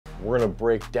we're gonna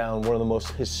break down one of the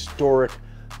most historic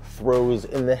throws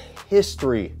in the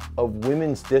history of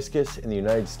women's discus in the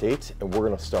United States, and we're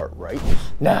gonna start right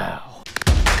now.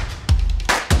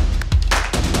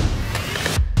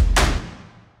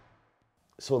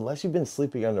 So unless you've been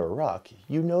sleeping under a rock,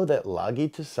 you know that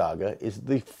Tausaga is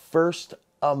the first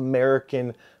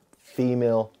American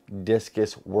female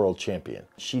discus world champion.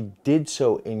 She did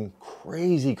so in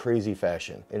crazy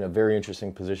fashion in a very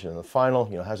interesting position in the final.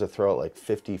 You know, has a throw at like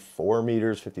 54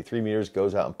 meters, 53 meters,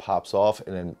 goes out and pops off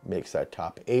and then makes that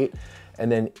top 8. And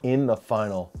then in the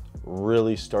final,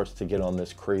 really starts to get on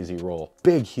this crazy roll.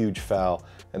 Big, huge foul.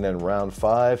 And then round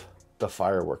 5, the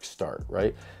fireworks start,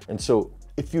 right? And so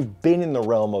if you've been in the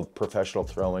realm of professional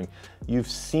throwing, you've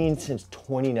seen since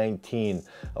 2019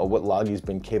 what Lagi's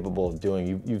been capable of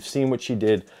doing. You've seen what she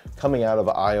did coming out of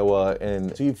Iowa,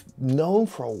 and so you've known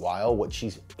for a while what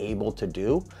she's able to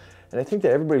do. And I think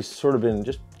that everybody's sort of been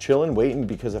just chilling, waiting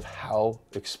because of how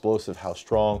explosive, how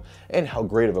strong, and how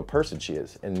great of a person she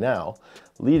is. And now,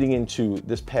 leading into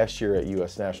this past year at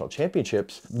US National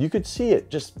Championships, you could see it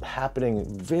just happening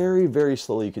very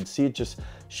slowly. You could see it just,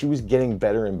 she was getting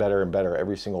better and better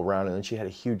every single round. And then she had a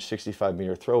huge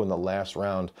 65-meter throw in the last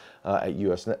round at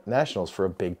US Nationals for a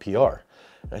big PR.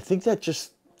 And I think that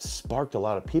just sparked a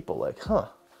lot of people like, huh,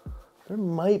 there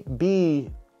might be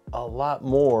a lot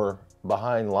more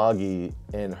behind Lagi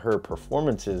and her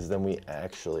performances than we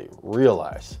actually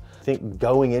realize. I think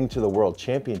going into the World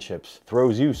Championships,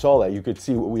 throws, you saw that, you could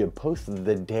see what we had posted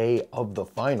the day of the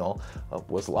final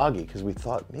was Lagi, because we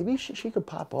thought maybe she could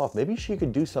pop off, maybe she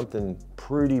could do something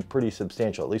pretty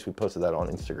substantial. At least we posted that on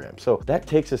Instagram. So that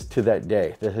takes us to that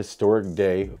day, the historic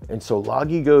day. And so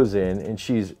Lagi goes in and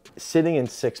she's sitting in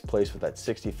 6th place with that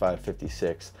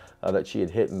 65.56 that she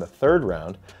had hit in the 3rd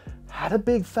round. Had a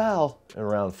big foul in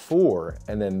round 4,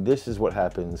 and then this is what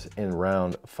happens in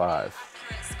round 5.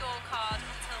 Scorecard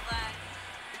until then.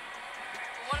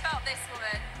 But what about this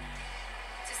woman,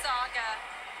 Tausaga?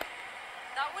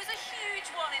 That was a huge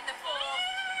one in the 4th,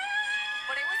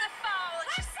 but it was a foul,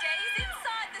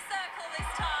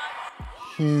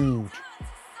 and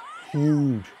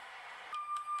Huge.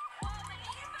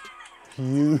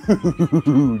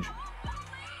 Huge.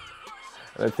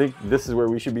 I think this is where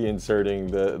we should be inserting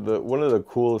one of the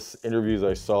coolest interviews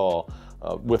I saw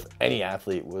with any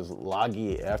athlete was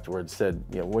Lagi afterwards said,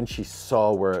 you know, when she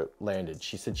saw where it landed,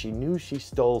 she said she knew she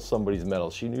stole somebody's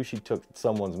medal. She knew she took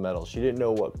someone's medal. She didn't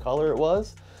know what color it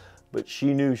was, but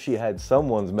she knew she had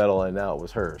someone's medal and now it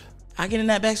was hers. I get in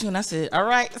that backswing and I said, all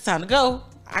right, it's time to go.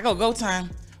 I go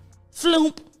time.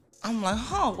 Floomp. I'm like,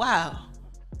 oh, wow.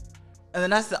 And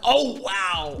then I said, oh,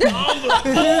 wow. I'm like,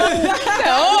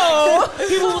 oh.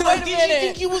 People was like, did you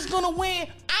think you was going to win?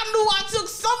 I knew I took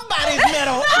somebody's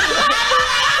medal.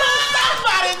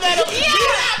 Somebody's medal.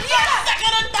 Yeah.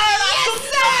 Second and third, I took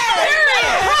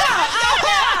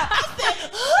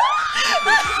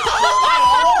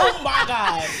oh, my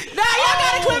God. Now, y'all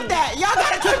got to clip that. Y'all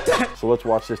got to clip that. So let's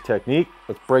watch this technique.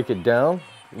 Let's break it down.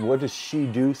 What does she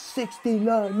do?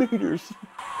 69 meters.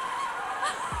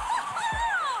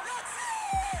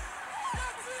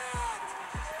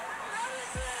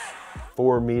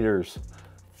 4 meters.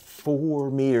 4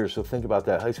 meters. So think about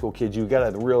that. High school kids, you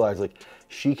gotta realize, like,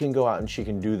 she can go out and she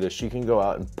can do this. She can go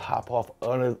out and pop off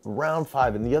on a round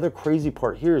 5. And the other crazy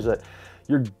part here is that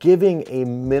you're giving a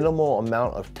minimal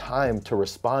amount of time to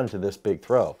respond to this big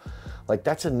throw. Like,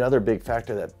 that's another big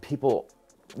factor that people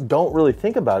don't really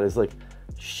think about is, like,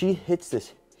 she hits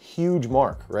this huge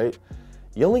mark, right?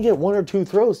 You only get 1 or 2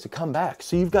 throws to come back.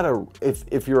 So you've got to,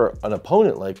 if you're an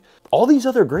opponent, like all these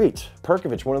other greats,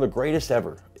 Perkovic, one of the greatest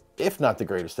ever, if not the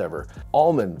greatest ever.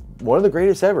 Allman, one of the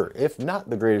greatest ever, if not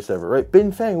the greatest ever, right?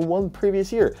 Bin Feng, who won the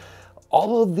previous year.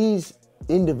 All of these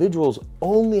individuals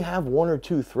only have 1 or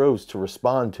 2 throws to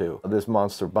respond to this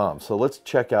monster bomb. So let's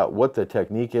check out what the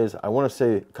technique is. I want to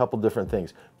say a couple different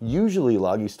things. Usually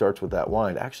Lagi starts with that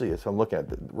wind. Actually, as I'm looking at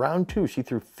round 2, she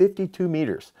threw 52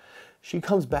 meters. She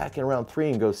comes back in round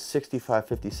 3 and goes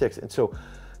 65.56. And so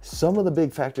some of the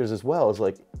big factors as well is,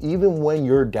 like, even when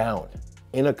you're down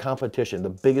in a competition, the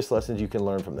biggest lessons you can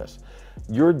learn from this,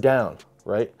 you're down,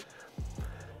 right?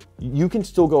 You can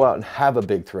still go out and have a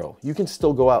big throw. You can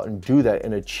still go out and do that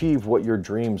and achieve what your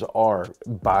dreams are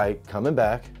by coming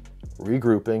back,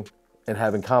 regrouping, and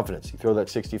having confidence. You throw that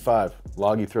 65,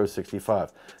 Lagi throws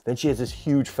 65. Then she has this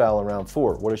huge foul in round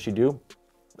 4. What does she do?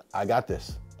 I got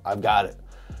this, I've got it.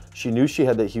 She knew she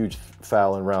had that huge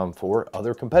foul in round 4.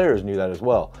 Other competitors knew that as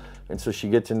well. And so she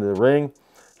gets into the ring,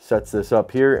 sets this up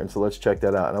here, and so let's check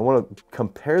that out. And I want to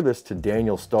compare this to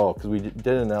Daniel Stahl, because we did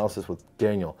an analysis with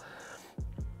Daniel.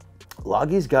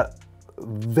 Lagi's got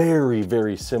very,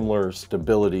 very similar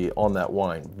stability on that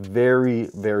wind. Very,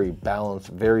 very balanced,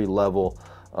 very level.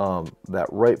 That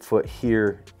right foot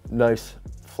here, nice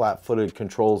flat-footed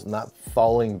controls, not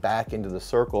falling back into the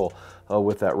circle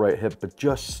with that right hip, but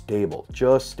just stable,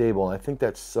 And I think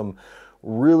that's some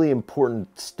really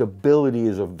important. Stability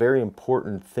is a very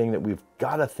important thing that we've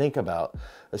got to think about,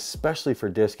 especially for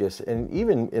discus, and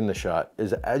even in the shot,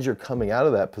 is as you're coming out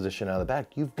of that position out of the back,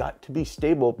 you've got to be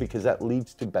stable because that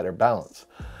leads to better balance.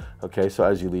 Okay, so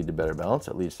as you lead to better balance,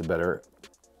 that leads to better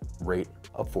rate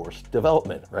of force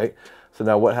development, right? So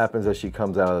now what happens as she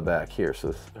comes out of the back here?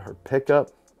 So her pickup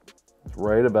is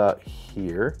right about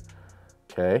here,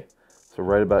 okay? So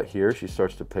right about here, she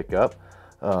starts to pick up.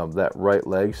 That right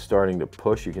leg starting to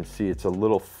push. You can see it's a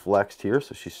little flexed here,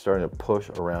 so she's starting to push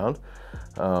around.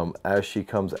 As she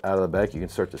comes out of the back, you can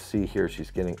start to see here she's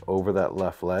getting over that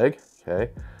left leg,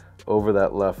 okay? Over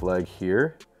that left leg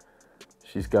here.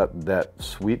 She's got that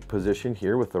sweep position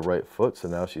here with the right foot, so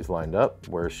now she's lined up.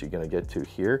 Where is she going to get to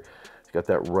here? She's got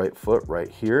that right foot right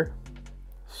here.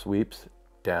 Sweeps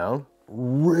down.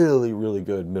 Really, really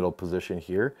good middle position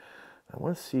here. I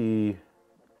want to see,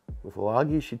 with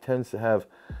Lagi, she tends to have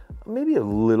maybe a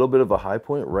little bit of a high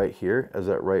point right here as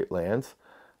that right lands.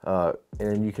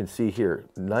 And you can see here,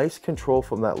 nice control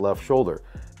from that left shoulder.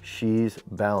 She's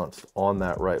balanced on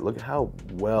that right. Look at how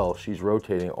well she's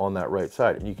rotating on that right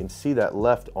side. And you can see that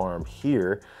left arm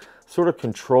here sort of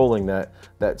controlling that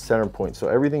center point. So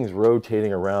everything's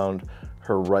rotating around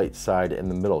her right side in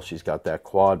the middle. She's got that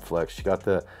quad flex. She's got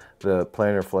the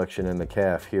plantar flexion in the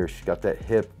calf here. She's got that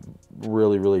hip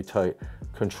really, really tight.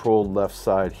 Controlled left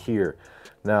side here.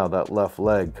 Now that left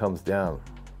leg comes down.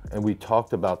 And we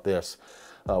talked about this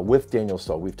with Daniel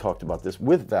Stahl. We've talked about this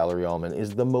with Valerie Allman,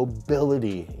 is the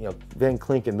mobility, Van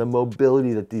Klinken, the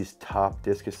mobility that these top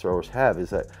discus throwers have is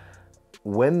that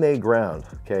when they ground,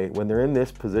 okay, when they're in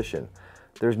this position,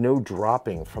 there's no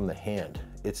dropping from the hand.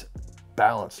 It's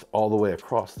balanced all the way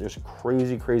across. There's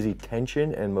crazy, crazy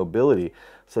tension and mobility.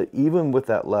 So even with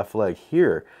that left leg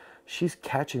here, she's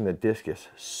catching the discus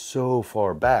so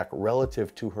far back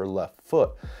relative to her left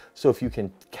foot. So if you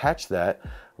can catch that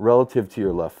relative to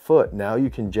your left foot, now you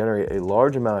can generate a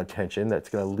large amount of tension that's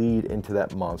going to lead into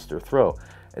that monster throw.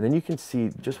 And then you can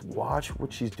see, just watch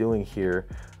what she's doing here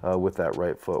with that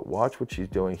right foot. Watch what she's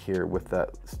doing here with that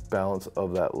balance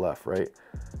of that left, right?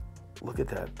 Look at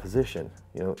that position.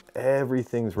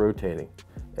 Everything's rotating.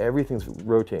 Everything's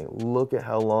rotating. Look at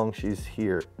how long she's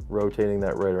here, rotating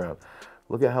that right around.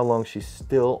 Look at how long she's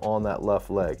still on that left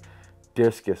leg.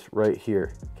 Discus right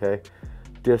here, okay?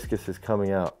 Discus is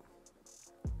coming out.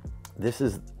 This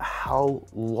is how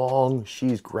long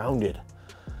she's grounded.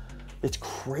 It's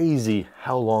crazy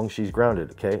how long she's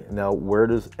grounded, okay? Now, where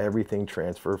does everything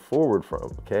transfer forward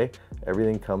from, okay?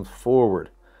 Everything comes forward.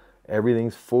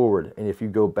 Everything's forward. And if you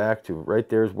go back to right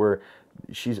there's where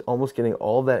she's almost getting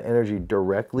all that energy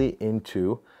directly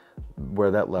into where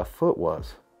that left foot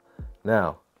was.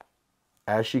 Now,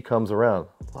 as she comes around,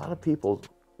 a lot of people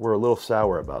were a little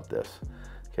sour about this.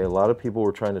 Okay, a lot of people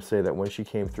were trying to say that when she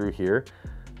came through here,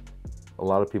 a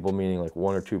lot of people, meaning like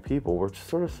one or two people, were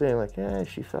sort of saying like,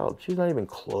 she's not even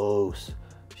close.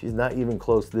 She's not even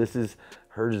close. This is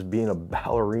her just being a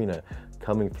ballerina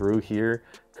coming through here,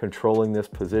 controlling this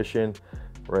position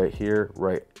right here.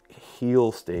 Right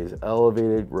heel stays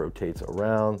elevated, rotates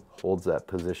around, holds that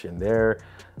position there.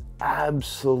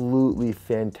 Absolutely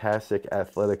fantastic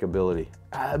athletic ability.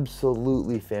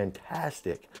 Absolutely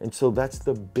fantastic. And so that's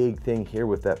the big thing here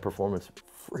with that performance.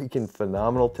 Freaking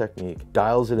phenomenal technique,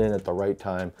 dials it in at the right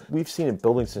time. We've seen it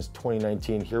building since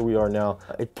 2019. Here we are now.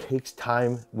 It takes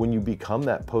time when you become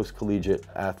that post-collegiate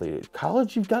athlete. At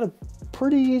college, you've got a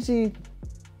pretty easy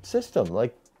system.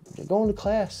 Like, you're going to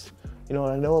class. And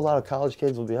I know a lot of college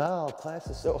kids will be, class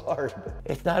is so hard.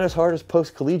 It's not as hard as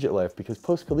post-collegiate life, because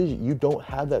post-collegiate, you don't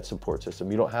have that support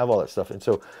system. You don't have all that stuff. And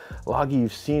so Lagi,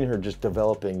 you've seen her just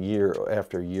developing year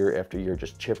after year after year,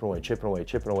 just chipping away, chipping away,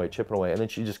 chipping away, chipping away. And then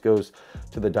she just goes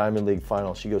to the Diamond League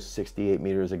final. She goes 68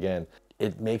 meters again.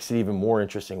 It makes it even more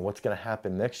interesting what's going to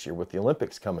happen next year with the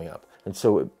Olympics coming up. And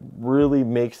so it really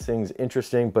makes things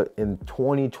interesting. But in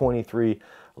 2023,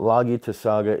 Lagi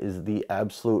Tausaga is the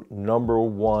absolute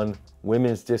 #1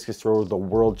 women's discus thrower, the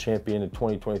world champion in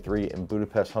 2023 in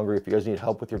Budapest, Hungary. If you guys need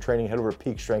help with your training, head over to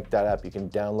peakstrength.app. You can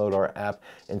download our app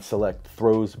and select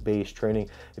throws-based training.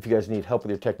 If you guys need help with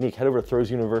your technique, head over to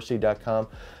throwsuniversity.com.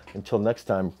 Until next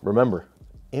time, remember,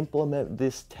 implement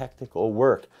this technical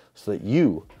work so that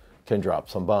you can drop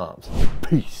some bombs.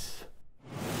 Peace.